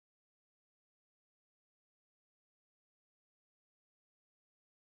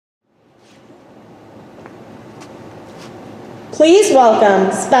Please welcome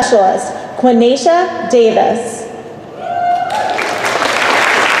Specialist Quinacia Davis.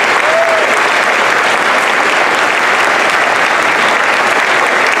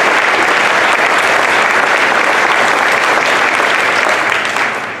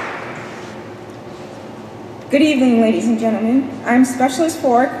 Good evening, ladies and gentlemen. I'm Specialist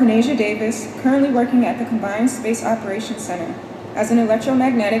 4 Quinacia Davis, currently working at the Combined Space Operations Center as an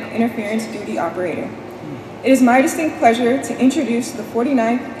electromagnetic interference duty operator. It is my distinct pleasure to introduce the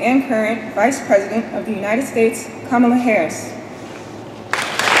 49th and current Vice President of the United States, Kamala Harris.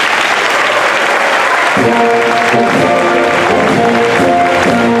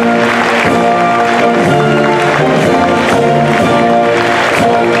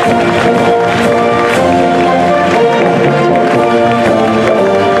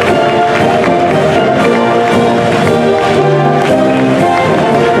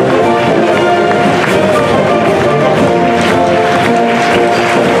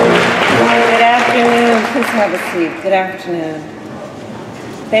 Good afternoon.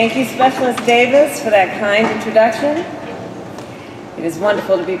 Thank you, Specialist Davis, for that kind introduction. It is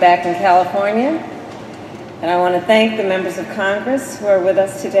wonderful to be back in California, and I want to thank the members of Congress who are with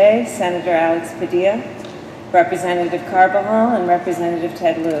us today, Senator Alex Padilla, Representative Carbajal, and Representative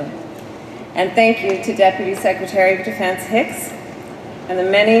Ted Lieu. And thank you to Deputy Secretary of Defense Hicks and the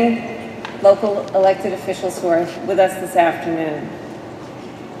many local elected officials who are with us this afternoon.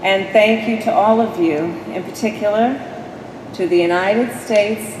 And thank you to all of you, in particular to the United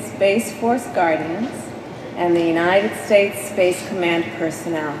States Space Force Guardians and the United States Space Command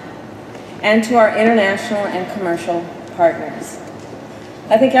personnel, and to our international and commercial partners.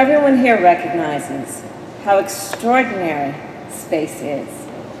 I think everyone here recognizes how extraordinary space is.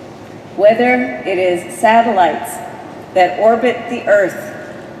 Whether it is satellites that orbit the Earth,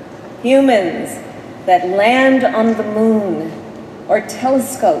 humans that land on the moon, or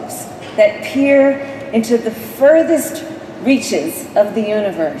telescopes that peer into the furthest reaches of the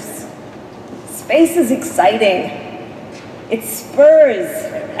universe. Space is exciting. It spurs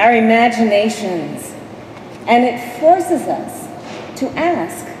our imaginations, and it forces us to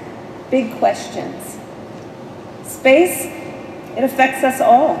ask big questions. Space, it affects us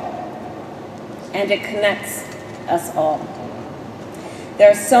all, and it connects us all.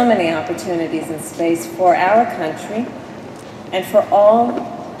 There are so many opportunities in space for our country and for all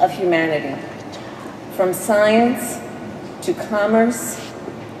of humanity, from science to commerce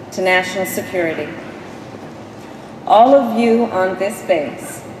to national security. All of you on this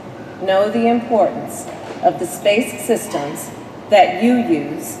base know the importance of the space systems that you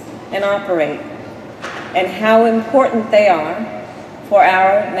use and operate, and how important they are for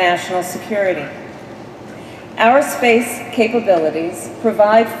our national security. Our space capabilities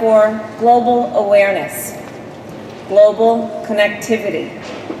provide for global awareness, global connectivity,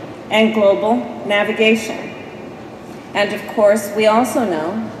 and global navigation. And of course, we also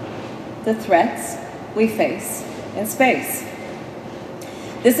know the threats we face in space.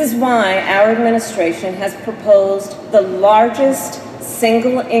 This is why our administration has proposed the largest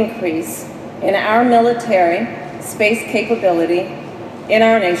single increase in our military space capability in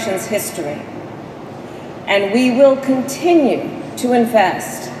our nation's history. And we will continue to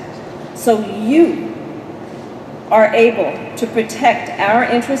invest so you are able to protect our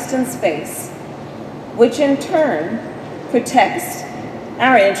interest in space, which in turn protects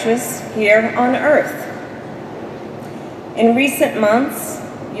our interests here on Earth. In recent months,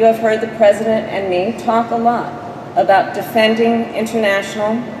 you have heard the President and me talk a lot about defending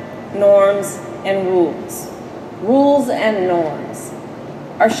international norms and rules. Rules and norms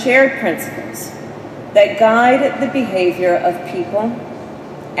are shared principles that guide the behavior of people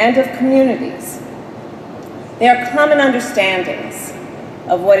and of communities. They are common understandings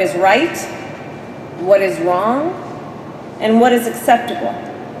of what is right, what is wrong, and what is acceptable.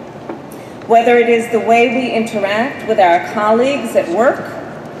 Whether it is the way we interact with our colleagues at work,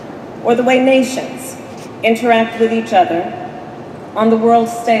 or the way nations interact with each other on the world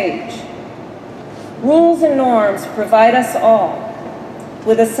stage. Rules and norms provide us all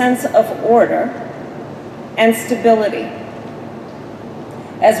with a sense of order and stability.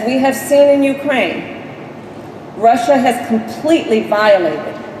 As we have seen in Ukraine, Russia has completely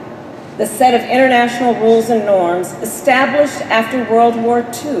violated the set of international rules and norms established after World War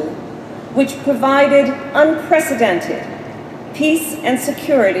II, which provided unprecedented peace and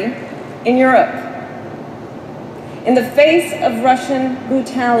security in Europe. In the face of Russian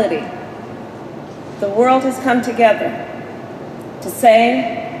brutality, the world has come together to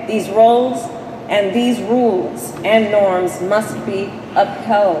say these roles and these rules and norms must be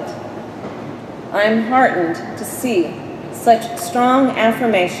upheld. I am heartened to see such strong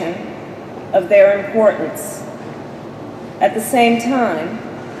affirmation of their importance. At the same time,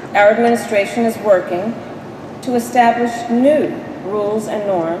 our administration is working to establish new rules and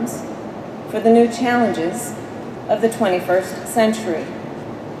norms for the new challenges of the 21st century.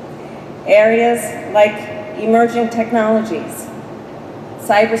 Areas like emerging technologies,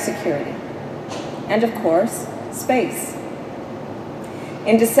 cybersecurity, and of course, space.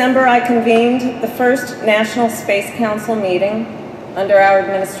 In December, I convened the first National Space Council meeting under our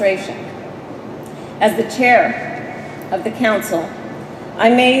administration. As the chair of the council, I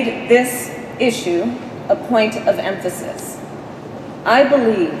made this issue a point of emphasis. I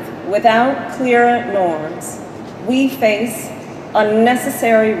believe without clear norms, we face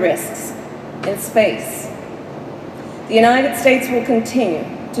unnecessary risks in space. The United States will continue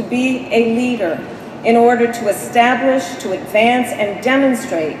to be a leader in order to establish, to advance, and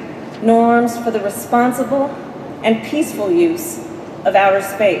demonstrate norms for the responsible and peaceful use of outer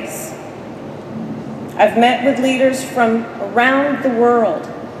space. I've met with leaders from around the world,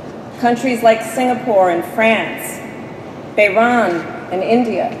 countries like Singapore and France, Bahrain and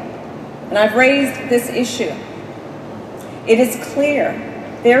India, and I've raised this issue. It is clear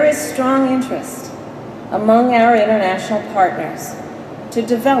there is strong interest among our international partners to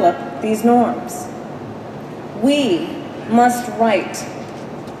develop these norms. We must write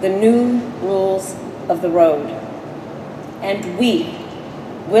the new rules of the road, and we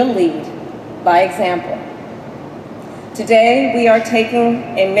will lead by example. Today, we are taking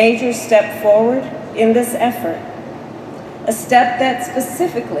a major step forward in this effort, a step that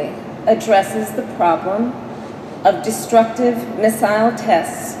specifically addresses the problem of destructive missile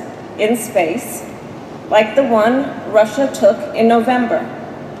tests in space, like the one Russia took in November.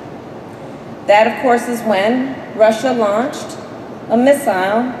 That, of course, is when Russia launched a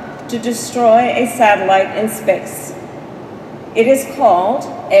missile to destroy a satellite in space. It is called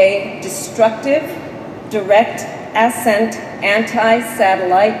a destructive direct ascent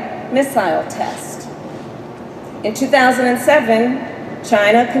anti-satellite missile test. In 2007,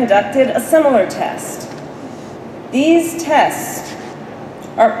 China conducted a similar test. These tests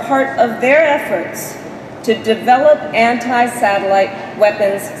are part of their efforts to develop anti-satellite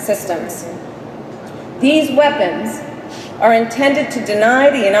weapons systems. These weapons are intended to deny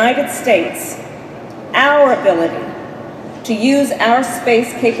the United States our ability to use our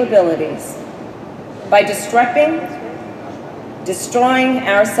space capabilities by destroying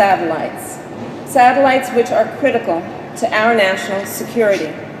our satellites, satellites which are critical to our national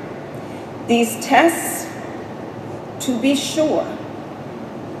security. These tests, to be sure,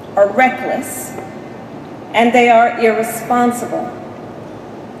 are reckless and they are irresponsible.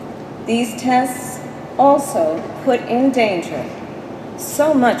 These tests also put in danger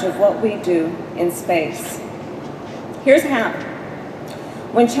so much of what we do in space. Here's how.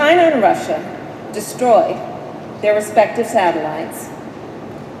 When China and Russia destroyed their respective satellites,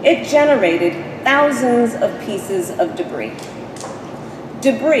 it generated thousands of pieces of debris.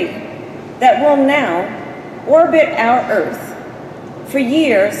 Debris that will now orbit our Earth for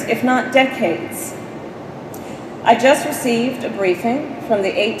years, if not decades. I just received a briefing from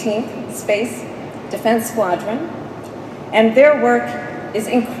the 18th Space Defense Squadron, and their work is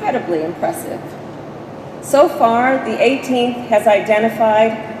incredibly impressive. So far, the 18th has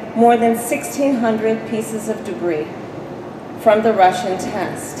identified more than 1,600 pieces of debris from the Russian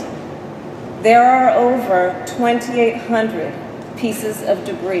test. There are over 2,800 pieces of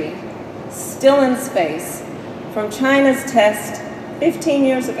debris still in space from China's test 15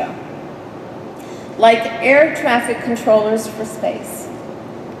 years ago. Like air traffic controllers for space,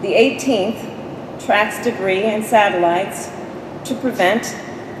 the 18th tracks debris and satellites to prevent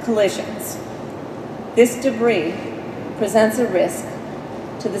collisions. This debris presents a risk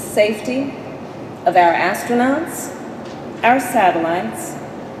to the safety of our astronauts, our satellites,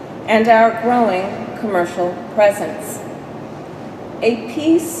 and our growing commercial presence. A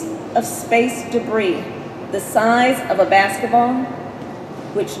piece of space debris the size of a basketball,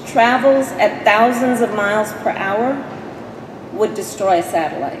 which travels at thousands of miles per hour, would destroy a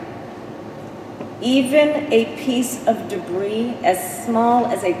satellite. Even a piece of debris as small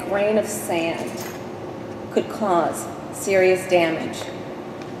as a grain of sand could cause serious damage.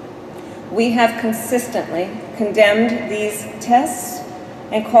 We have consistently condemned these tests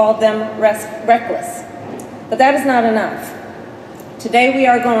and called them reckless, but that is not enough. Today we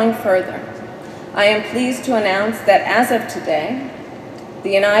are going further. I am pleased to announce that as of today, the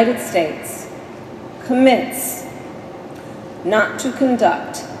United States commits not to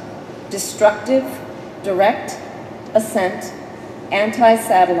conduct destructive, direct ascent,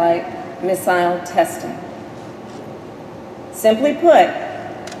 anti-satellite missile testing. Simply put,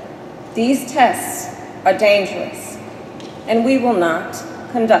 these tests are dangerous, and we will not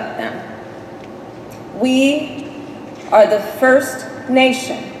conduct them. We are the first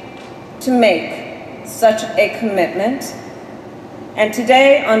nation to make such a commitment, and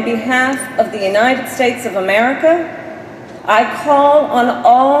today, on behalf of the United States of America, I call on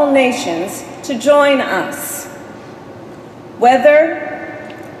all nations to join us. Whether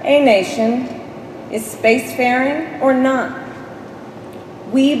a nation is spacefaring or not,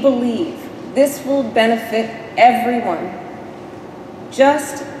 we believe this will benefit everyone,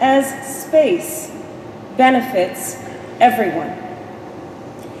 just as space benefits everyone.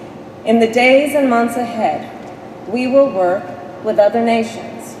 In the days and months ahead, we will work with other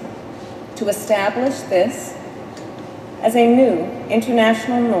nations to establish this as a new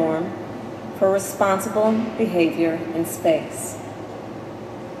international norm for responsible behavior in space.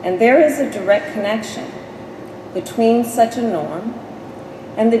 And there is a direct connection between such a norm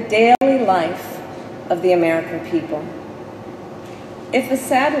and the daily life of the American people. If a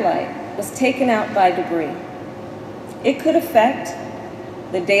satellite was taken out by debris, it could affect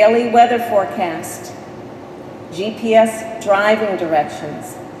the daily weather forecast, GPS driving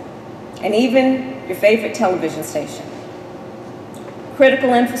directions, and even your favorite television station.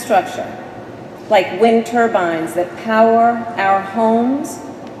 Critical infrastructure, like wind turbines that power our homes,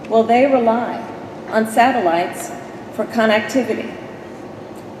 well, they rely on satellites for connectivity.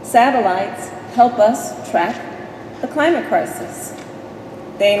 Satellites help us track the climate crisis.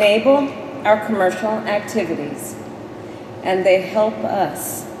 They enable our commercial activities, and they help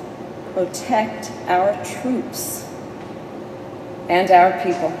us protect our troops and our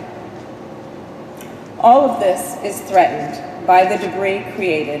people. All of this is threatened by the debris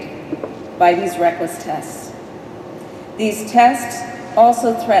created by these reckless tests. These tests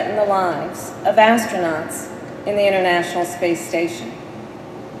also threaten the lives of astronauts in the International Space Station.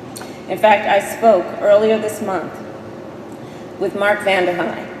 In fact, I spoke earlier this month with Mark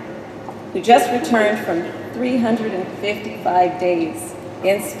Vandenberg, who just returned from 355 days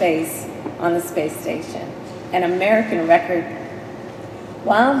in space on the space station, an American record.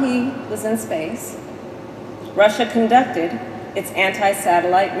 While he was in space, Russia conducted its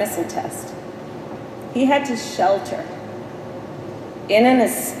anti-satellite missile test. He had to shelter in an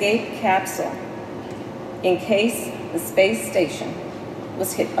escape capsule in case the space station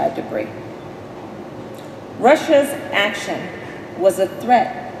was hit by debris. Russia's action was a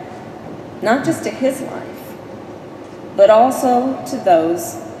threat, not just to his life, but also to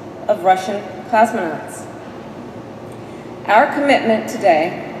those of Russian cosmonauts. Our commitment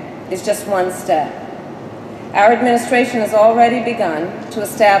today is just one step. Our administration has already begun to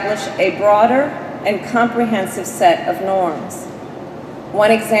establish a broader and comprehensive set of norms.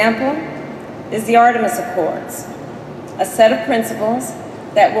 One example is the Artemis Accords, a set of principles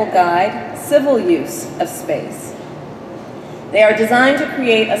that will guide civil use of space. They are designed to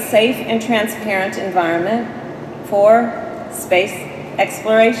create a safe and transparent environment for space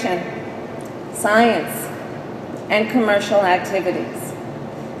exploration, science, and commercial activities.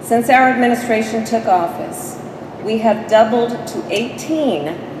 Since our administration took office, we have doubled to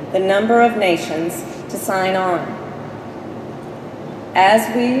 18 the number of nations to sign on.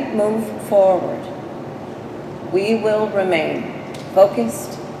 As we move forward, we will remain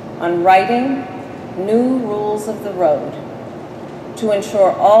focused on writing new rules of the road to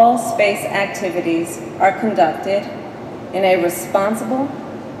ensure all space activities are conducted in a responsible,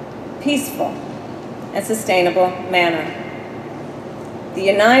 peaceful, and sustainable manner. The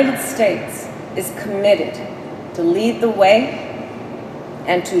United States is committed to lead the way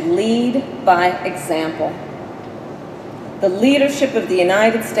and to lead by example. The leadership of the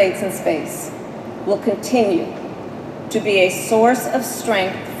United States in space will continue to be a source of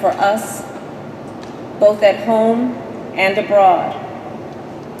strength for us, both at home and abroad.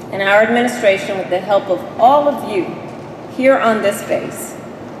 And our administration, with the help of all of you here on this base,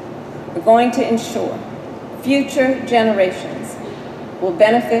 we're going to ensure future generations will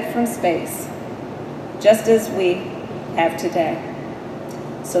benefit from space just as we have today.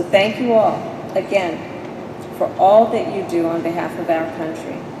 So thank you all again for all that you do on behalf of our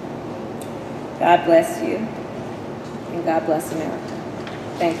country. God bless you, and God bless America.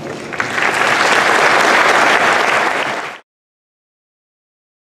 Thank you.